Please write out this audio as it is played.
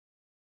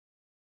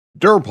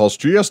Durapulse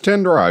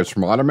GS10 drives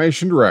from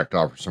Automation Direct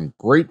offer some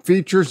great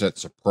features at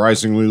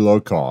surprisingly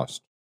low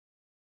cost.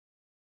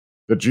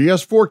 The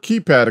GS4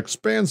 keypad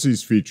expands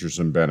these features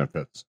and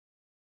benefits.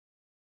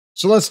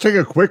 So let's take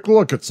a quick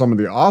look at some of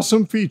the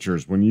awesome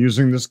features when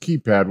using this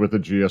keypad with a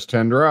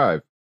GS10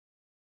 drive.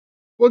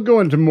 We'll go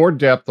into more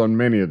depth on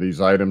many of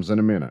these items in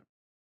a minute.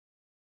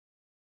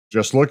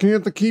 Just looking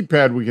at the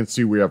keypad, we can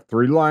see we have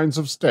 3 lines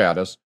of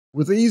status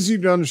with easy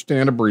to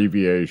understand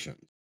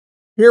abbreviations.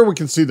 Here we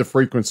can see the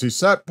frequency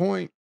set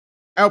point,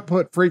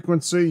 output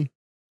frequency,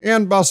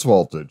 and bus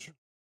voltage.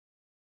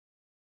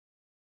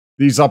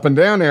 These up and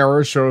down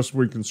arrows show us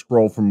we can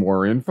scroll for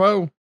more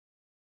info,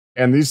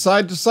 and these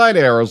side-to-side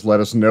arrows let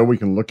us know we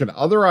can look at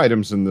other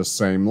items in this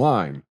same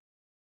line.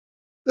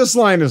 This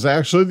line is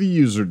actually the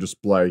user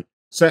display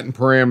set in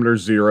parameter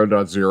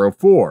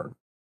 0.04,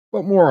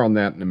 but more on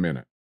that in a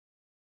minute.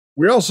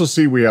 We also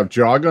see we have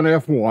jog on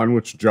F1,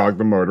 which jog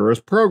the motor as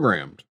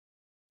programmed.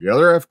 The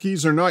other F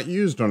keys are not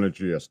used on a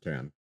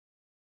GS10.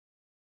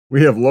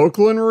 We have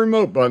local and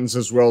remote buttons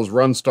as well as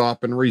run,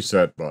 stop, and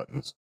reset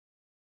buttons.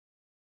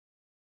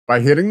 By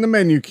hitting the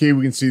menu key,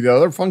 we can see the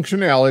other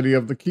functionality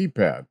of the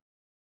keypad.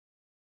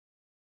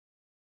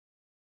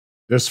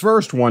 This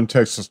first one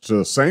takes us to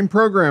the same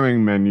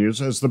programming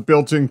menus as the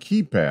built-in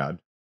keypad,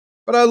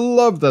 but I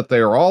love that they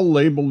are all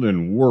labeled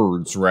in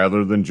words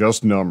rather than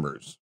just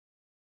numbers.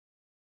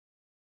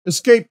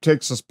 Escape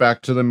takes us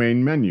back to the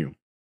main menu.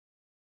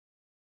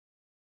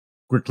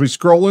 Quickly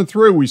scrolling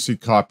through, we see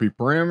copy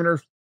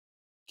parameters,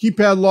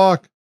 keypad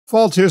lock,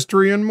 fault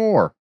history, and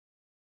more.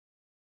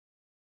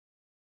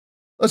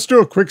 Let's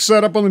do a quick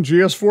setup on the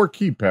GS4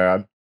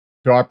 keypad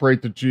to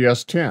operate the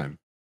GS10.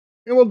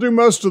 And we'll do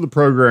most of the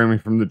programming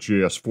from the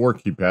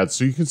GS4 keypad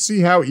so you can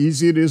see how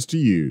easy it is to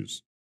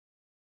use.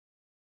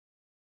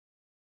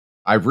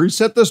 I've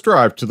reset this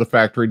drive to the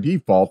factory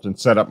default and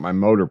set up my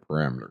motor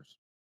parameters.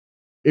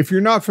 If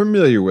you're not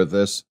familiar with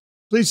this,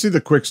 please see the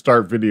quick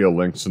start video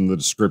links in the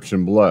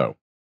description below.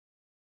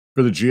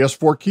 For the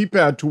GS4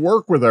 keypad to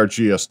work with our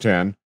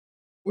GS10,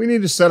 we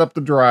need to set up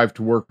the drive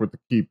to work with the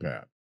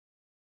keypad.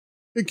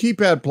 The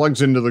keypad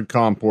plugs into the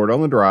COM port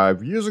on the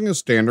drive using a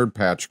standard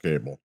patch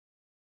cable.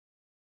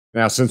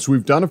 Now, since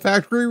we've done a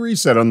factory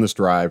reset on this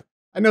drive,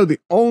 I know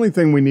the only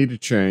thing we need to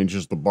change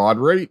is the baud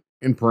rate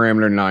in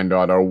parameter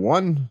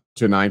 9.01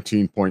 to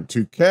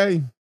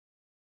 19.2K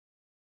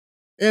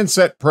and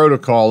set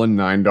protocol in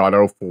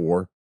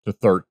 9.04 to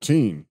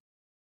 13.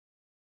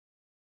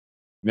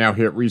 Now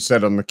hit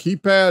reset on the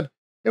keypad,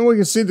 and we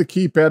can see the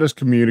keypad is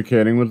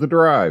communicating with the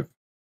drive.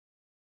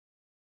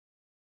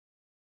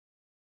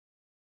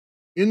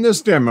 In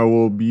this demo,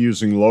 we'll be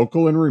using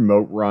local and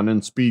remote run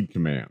and speed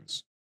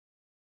commands.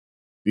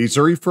 These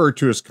are referred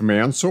to as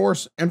command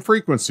source and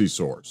frequency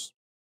source.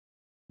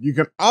 You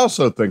can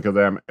also think of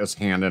them as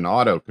hand and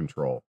auto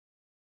control.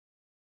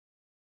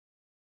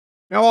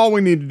 Now all we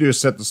need to do is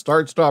set the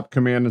start-stop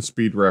command and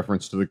speed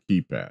reference to the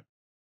keypad.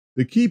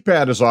 The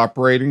keypad is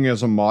operating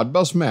as a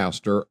Modbus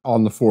master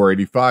on the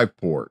 485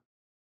 port.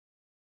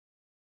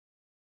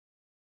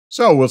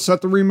 So we'll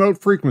set the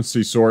remote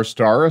frequency source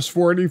to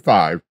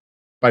RS485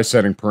 by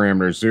setting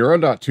parameter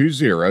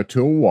 0.20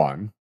 to a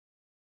 1,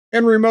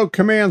 and remote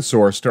command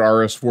source to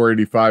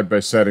RS485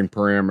 by setting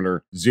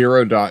parameter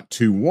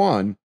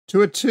 0.21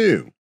 to a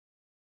 2.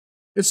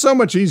 It's so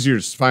much easier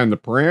to find the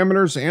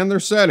parameters and their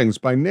settings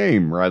by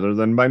name rather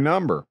than by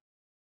number.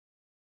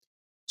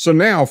 So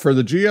now for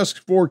the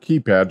GS4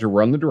 keypad to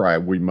run the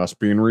drive, we must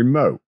be in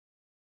remote.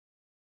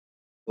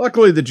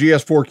 Luckily, the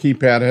GS4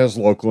 keypad has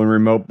local and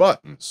remote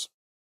buttons.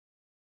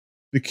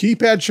 The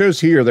keypad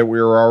shows here that we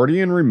are already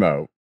in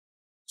remote,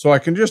 so I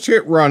can just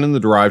hit run and the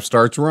drive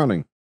starts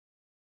running.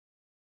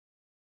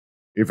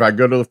 If I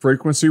go to the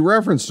frequency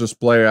reference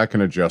display, I can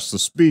adjust the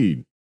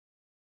speed.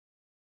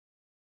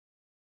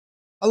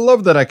 I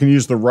love that I can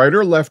use the right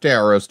or left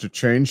arrows to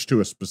change to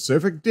a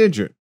specific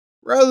digit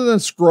rather than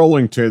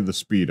scrolling to the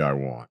speed I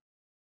want.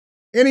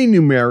 Any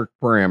numeric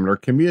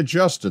parameter can be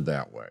adjusted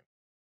that way.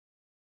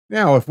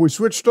 Now, if we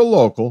switch to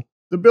local,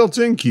 the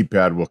built-in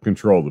keypad will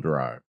control the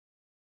drive.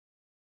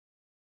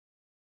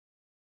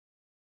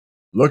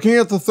 Looking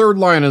at the third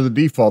line of the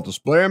default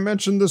display, I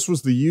mentioned this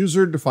was the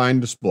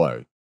user-defined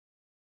display.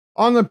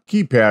 On the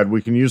keypad,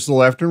 we can use the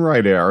left and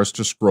right arrows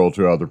to scroll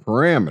to other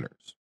parameters.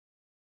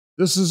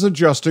 This is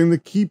adjusting the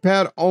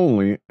keypad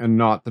only and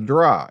not the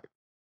drive.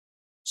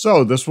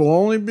 So this will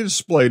only be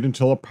displayed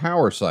until a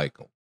power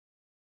cycle.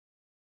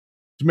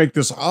 To make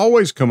this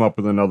always come up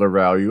with another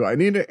value, I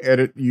need to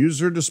edit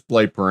user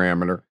display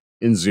parameter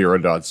in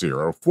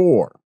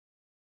 0.04.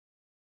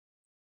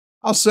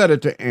 I'll set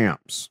it to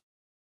amps.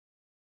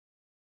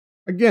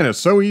 Again, it's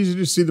so easy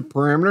to see the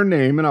parameter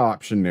name and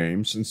option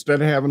names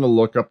instead of having to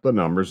look up the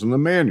numbers in the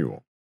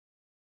manual.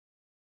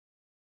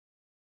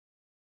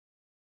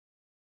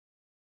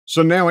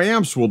 So now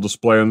amps will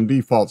display on the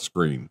default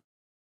screen.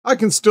 I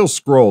can still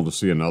scroll to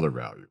see another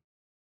value.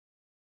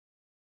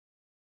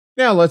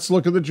 Now let's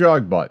look at the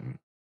jog button.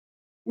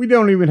 We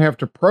don't even have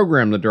to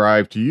program the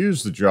drive to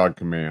use the jog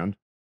command,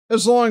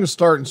 as long as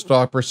start and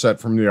stop are set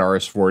from the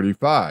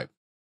RS485.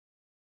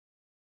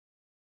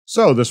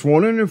 so this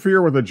won't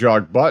interfere with a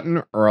jog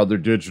button or other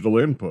digital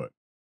input.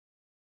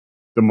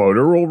 The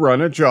motor will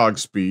run at jog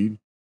speed,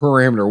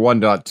 parameter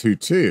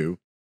 1.22,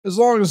 as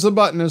long as the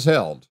button is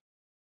held.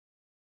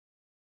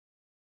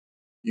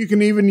 You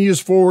can even use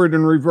forward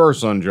and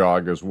reverse on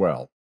jog as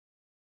well.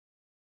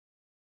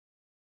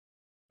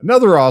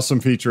 Another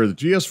awesome feature of the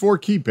GS4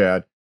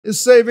 keypad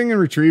is saving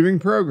and retrieving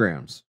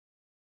programs.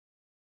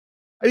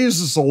 I use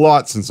this a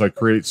lot since I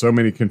create so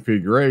many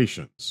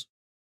configurations.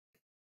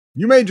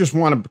 You may just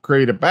want to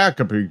create a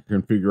backup of your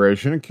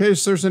configuration in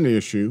case there's an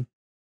issue,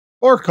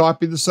 or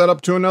copy the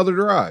setup to another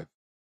drive.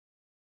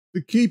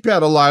 The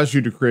keypad allows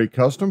you to create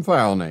custom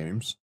file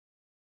names,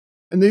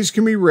 and these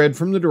can be read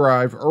from the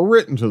drive or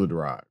written to the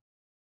drive.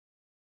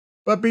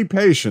 But be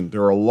patient,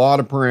 there are a lot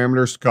of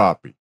parameters to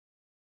copy.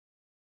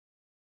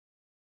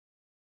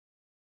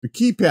 The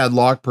keypad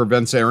lock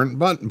prevents errant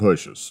button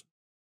pushes.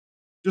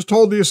 Just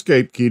hold the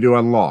escape key to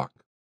unlock.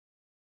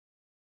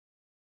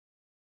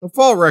 The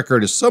fault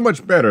record is so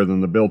much better than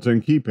the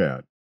built-in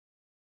keypad.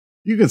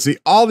 You can see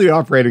all the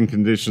operating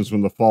conditions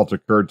when the fault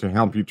occurred to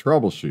help you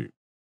troubleshoot.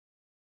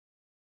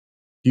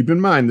 Keep in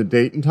mind the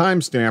date and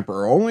timestamp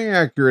are only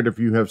accurate if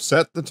you have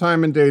set the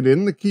time and date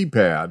in the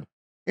keypad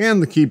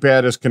and the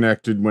keypad is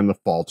connected when the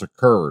fault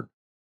occurred.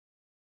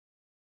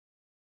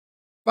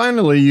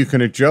 Finally, you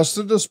can adjust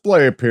the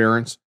display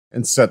appearance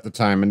and set the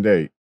time and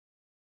date.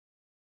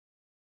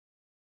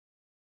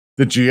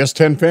 The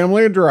GS10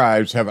 family of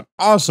drives have an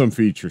awesome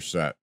feature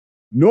set,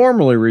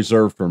 normally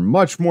reserved for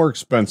much more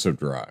expensive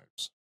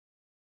drives.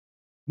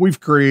 We've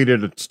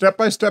created a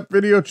step-by-step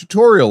video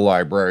tutorial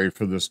library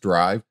for this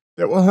drive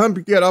that will help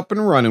you get up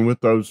and running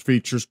with those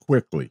features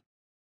quickly.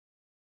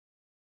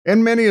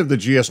 And many of the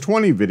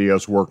GS20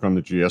 videos work on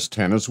the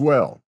GS10 as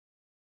well.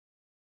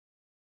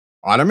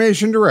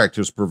 Automation Direct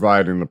is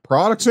providing the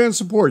products and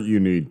support you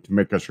need to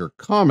make us your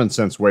common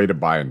sense way to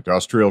buy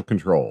industrial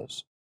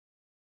controls.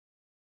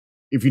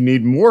 If you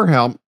need more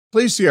help,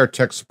 please see our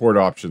tech support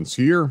options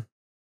here.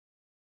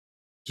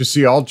 To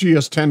see all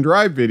GS10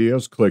 drive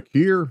videos, click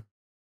here.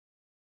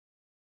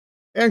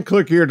 And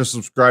click here to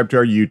subscribe to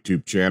our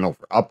YouTube channel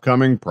for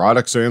upcoming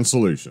products and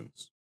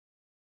solutions.